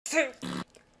2,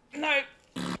 no.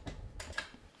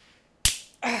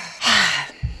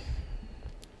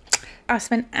 I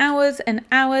spent hours and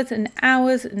hours and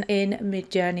hours in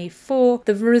Midjourney 4.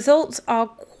 The results are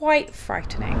quite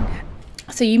frightening.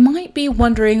 So you might be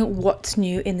wondering what's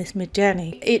new in this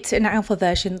Midjourney. It's an alpha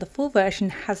version. The full version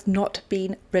has not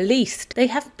been released. They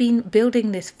have been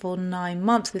building this for 9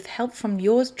 months with help from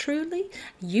yours truly,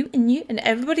 you and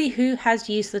everybody who has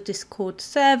used the Discord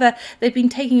server. They've been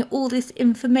taking all this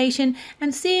information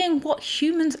and seeing what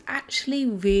humans actually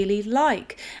really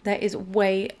like. There is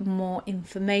way more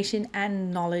information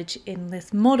and knowledge in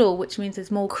this model, which means there's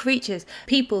more creatures,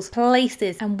 peoples,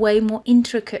 places, and way more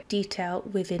intricate detail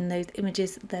within those images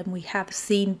than we have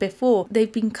seen before.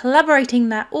 They've been collaborating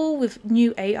that all with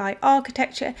new AI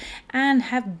architecture and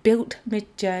have built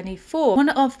Midjourney 4. One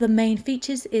of the main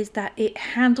features is that it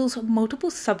handles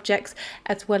multiple subjects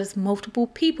as well as multiple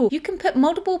people. You can put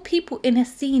multiple people in a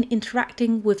scene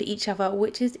interacting with each other,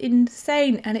 which is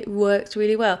insane, and it works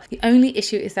really well. The only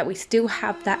issue is that we still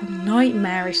have that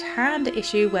nightmarish hand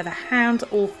issue where the hands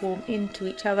all form into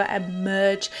each other and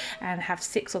merge and have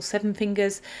 6 or 7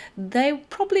 fingers. They're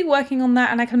probably working on that,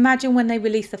 and I can imagine when they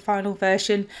release the final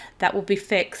version that will be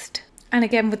fixed. And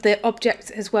again, with the objects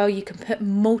as well, you can put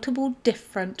multiple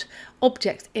different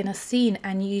objects in a scene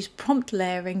and use prompt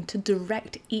layering to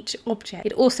direct each object.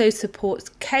 It also supports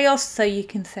chaos, so you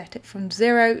can set it from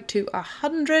 0 to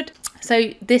 100.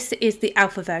 So this is the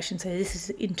alpha version, so this is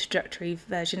the introductory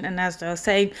version, and as I was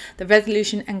saying, the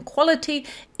resolution and quality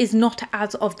is not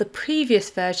as of the previous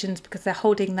versions because they're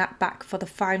holding that back for the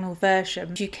final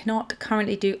version. You cannot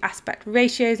currently do aspect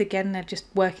ratios. Again, they're just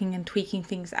working and tweaking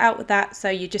things out with that, so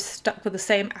you're just stuck with the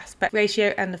same aspect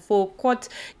ratio and the 4 quads.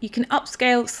 You can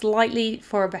upscale slightly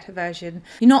for a better version.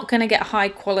 You're not going to get high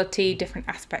quality different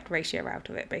aspect ratio out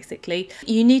of it. Basically,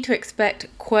 you need to expect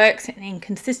quirks and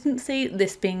inconsistency,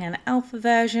 this being an alpha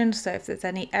version, so if there's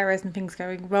any errors and things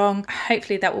going wrong,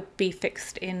 hopefully that will be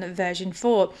fixed in version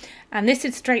 4. And this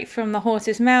is straight from the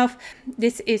horse's mouth.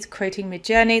 This is quoting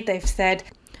Midjourney. They've said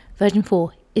version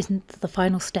 4 isn't the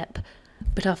final step,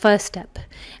 but our first step,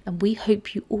 and we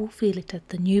hope you all feel it as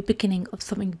the new beginning of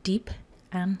something deep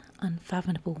and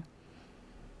unfathomable.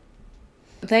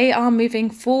 They are moving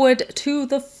forward to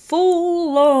the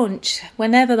full launch.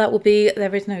 Whenever that will be,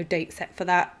 there is no date set for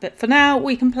that. But for now,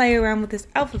 we can play around with this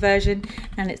alpha version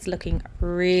and it's looking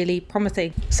really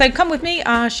promising. So come with me,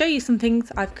 I'll show you some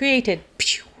things I've created.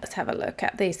 Let's have a look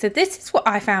at these. So this is what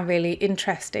I found really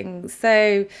interesting.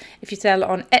 So if you sell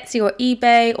on Etsy or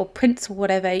eBay or prints or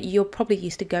whatever, you're probably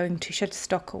used to going to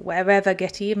Shutterstock or wherever,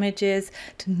 Getty Images,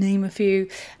 to name a few,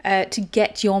 to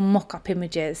get your mock-up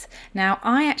images. Now,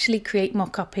 I actually create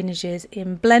mock-up images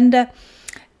in Blender,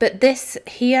 but this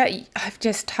here, I've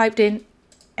just typed in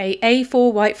a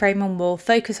A4 white frame on wall,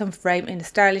 focus on frame in a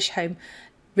stylish home,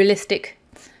 realistic.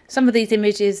 Some of these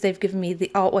images, they've given me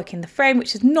the artwork in the frame,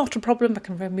 which is not a problem. I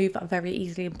can remove that very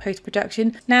easily in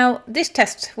post-production. Now, this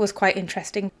test was quite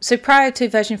interesting. So prior to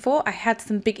version 4, I had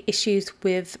some big issues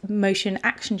with motion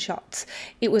action shots.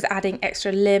 It was adding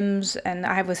extra limbs and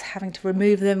I was having to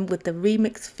remove them with the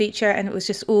remix feature, and it was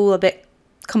just all a bit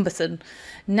cumbersome.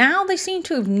 Now they seem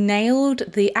to have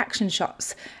nailed the action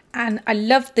shots. And I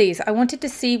love these. I wanted to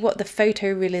see what the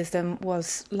photorealism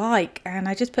was like, and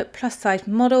I just put plus size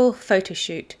model photo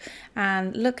shoot,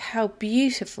 and look how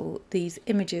beautiful these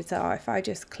images are. If I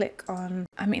just click on,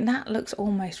 I mean, that looks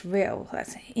almost real.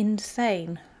 That's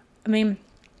insane. I mean,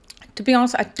 to be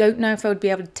honest, I don't know if I would be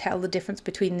able to tell the difference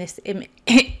between this image.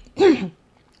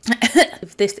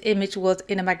 If this image was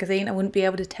in a magazine, I wouldn't be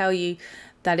able to tell you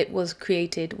that it was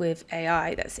created with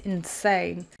AI. That's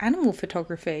insane. Animal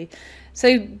photography.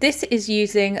 So this is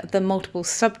using the multiple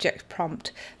subject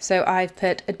prompt. So I've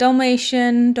put a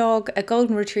Dalmatian dog, a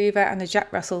golden retriever, and a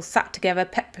Jack Russell sat together,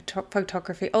 pet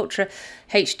photography, ultra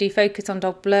HD, focus on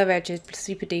dog, blur edges,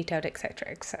 super detailed, etc,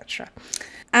 etc.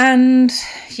 And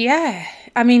yeah,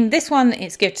 I mean, this one,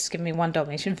 it's just giving me one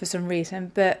Dalmatian for some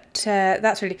reason, but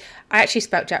that's really, I actually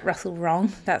spelled Jack Russell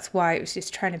wrong. That's why it was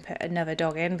just trying to put another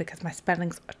dog in, because my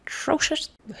spelling's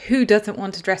atrocious. Who doesn't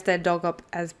want to dress their dog up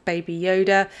as Baby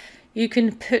Yoda? You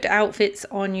can put outfits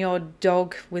on your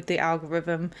dog with the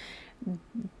algorithm.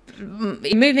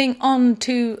 Moving on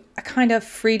to a kind of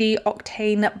 3D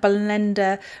Octane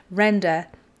Blender render.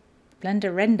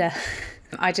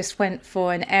 I just went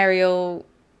for an aerial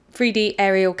 3D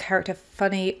aerial character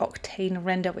funny Octane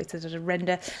render, which is a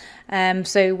render,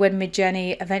 So when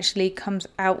Midjourney eventually comes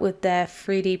out with their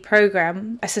 3D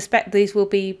program, I suspect these will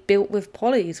be built with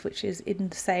polys, which is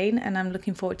insane, and I'm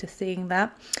looking forward to seeing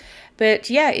that.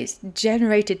 But yeah, it's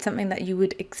generated something that you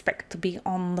would expect to be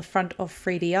on the front of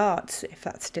 3D Arts, if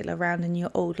that's still around and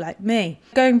you're old like me.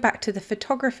 Going back to the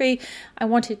photography, I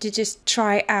wanted to just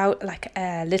try out like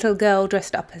a little girl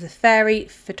dressed up as a fairy,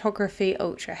 photography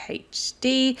Ultra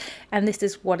HD, and this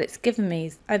is what it's given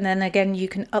me. And then again, you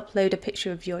can upload a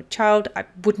picture of your child. I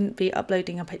wouldn't be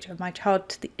uploading a picture of my child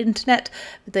to the internet,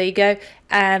 but there you go,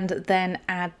 and then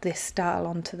add this style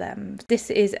onto them. This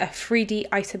is a 3D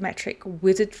isometric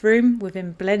wizard room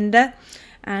within Blender,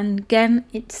 and again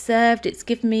it's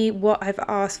given me what I've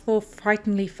asked for,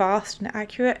 frighteningly fast and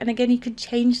accurate. And again, you could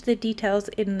change the details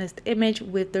in this image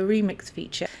with the remix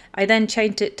feature. I then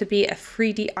changed it to be a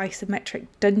 3D isometric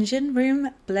dungeon room,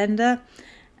 Blender,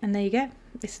 and there you go.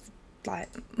 It's like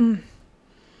And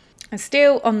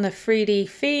still on the 3D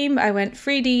theme, I went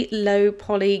 3D low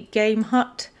poly game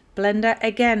hut, Blender.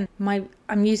 Again,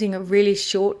 I'm using a really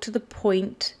short to the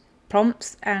point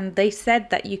prompts, and they said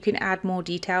that you can add more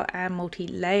detail and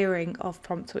multi-layering of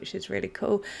prompts, which is really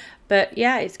cool. But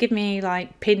yeah, it's given me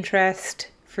like Pinterest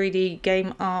 3D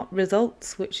game art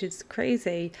results, which is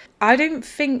crazy. I don't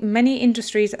think many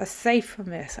industries are safe from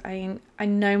this. I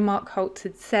know Mark Holtz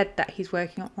had said that he's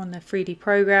working on a 3D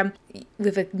program.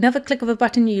 With another click of a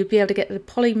button, you'd be able to get the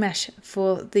poly mesh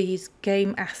for these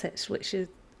game assets, which is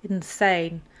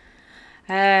insane.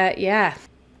 Yeah.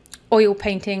 Oil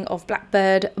painting of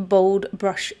blackbird, bold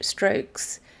brush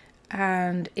strokes,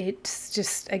 and it's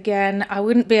just, again, I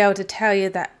wouldn't be able to tell you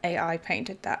that AI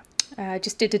painted that.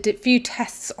 Just did a few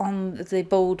tests on the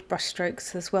bold brush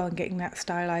strokes as well and getting that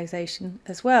stylization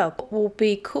as well. What will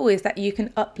be cool is that you can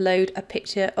upload a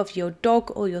picture of your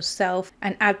dog or yourself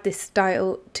and add this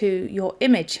style to your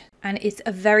image, and it's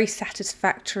a very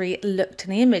satisfactory look to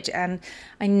the image. And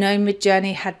I know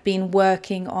Midjourney had been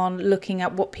working on looking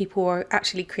at what people were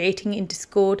actually creating in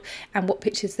Discord and what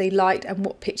pictures they liked and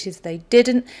what pictures they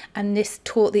didn't, and this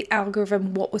taught the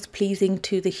algorithm what was pleasing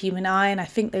to the human eye, and I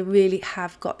think they really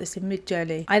have got this in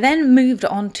Midjourney. I then moved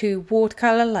on to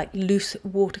watercolor, like loose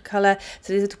watercolor.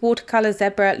 So this is watercolor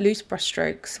zebra loose brush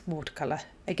strokes watercolor.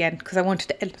 Again, because I wanted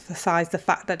to emphasize the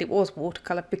fact that it was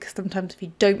watercolor, because sometimes if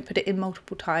you don't put it in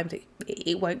multiple times,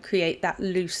 it won't create that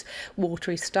loose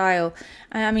watery style.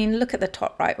 I mean, look at the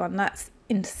top right one, that's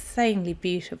insanely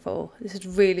beautiful. This is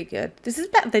really good. This is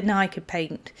better than I could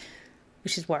paint,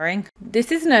 which is worrying.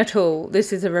 This isn't at all,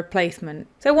 this is a replacement.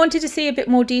 So I wanted to see a bit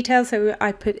more detail, so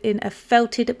I put in a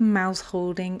felted mouse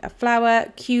holding a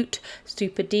flower, cute,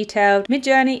 super detailed.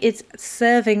 Midjourney is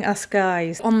serving us,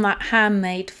 guys, on that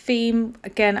handmade theme.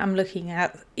 Again, I'm looking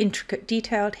at intricate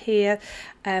detail here.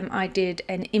 I did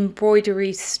an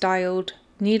embroidery styled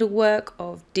needlework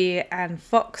of deer and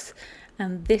fox,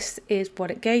 and this is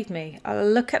what it gave me.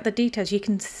 Look at the details, you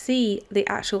can see the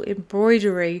actual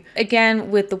embroidery. Again,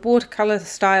 with the watercolor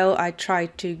style, I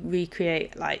tried to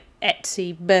recreate like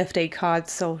Etsy birthday card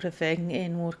sort of thing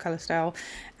in watercolor style,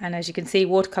 and as you can see,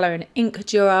 watercolor and ink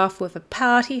giraffe with a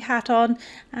party hat on,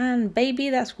 and baby,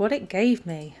 that's what it gave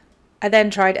me. I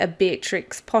then tried a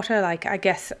Beatrix Potter, I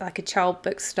guess like a child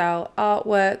book style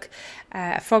artwork,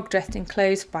 a frog dressed in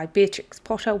clothes by Beatrix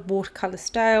Potter, watercolor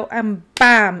style, and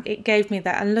bam, it gave me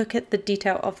that. And look at the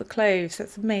detail of the clothes,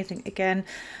 that's amazing. Again,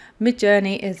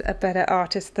 Midjourney is a better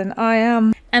artist than I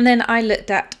am. And then I looked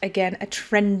at, again, a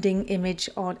trending image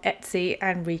on Etsy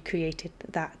and recreated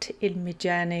that in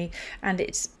Midjourney, and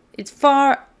it's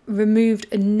far removed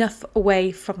enough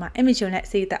away from that image on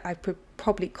Etsy that I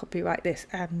probably copyright this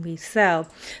and resell.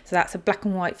 So that's a black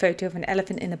and white photo of an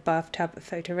elephant in a bathtub,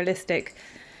 photorealistic.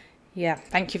 Yeah,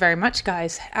 thank you very much,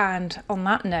 guys. And on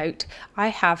that note, I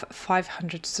have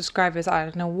 500 subscribers. I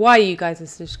don't know why you guys are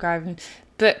subscribing,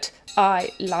 but I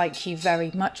like you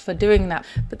very much for doing that.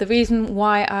 But the reason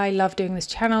why I love doing this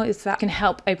channel is that it can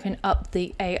help open up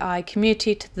the AI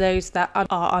community to those that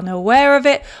are unaware of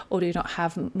it or do not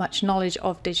have much knowledge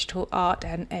of digital art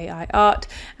and AI art.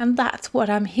 And that's what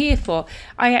I'm here for.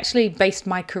 I actually based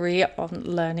my career on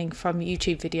learning from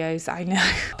YouTube videos, I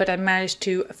know, but I managed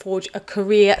to forge a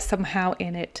career somehow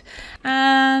in it.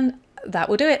 And that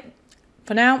will do it.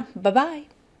 For now, bye-bye.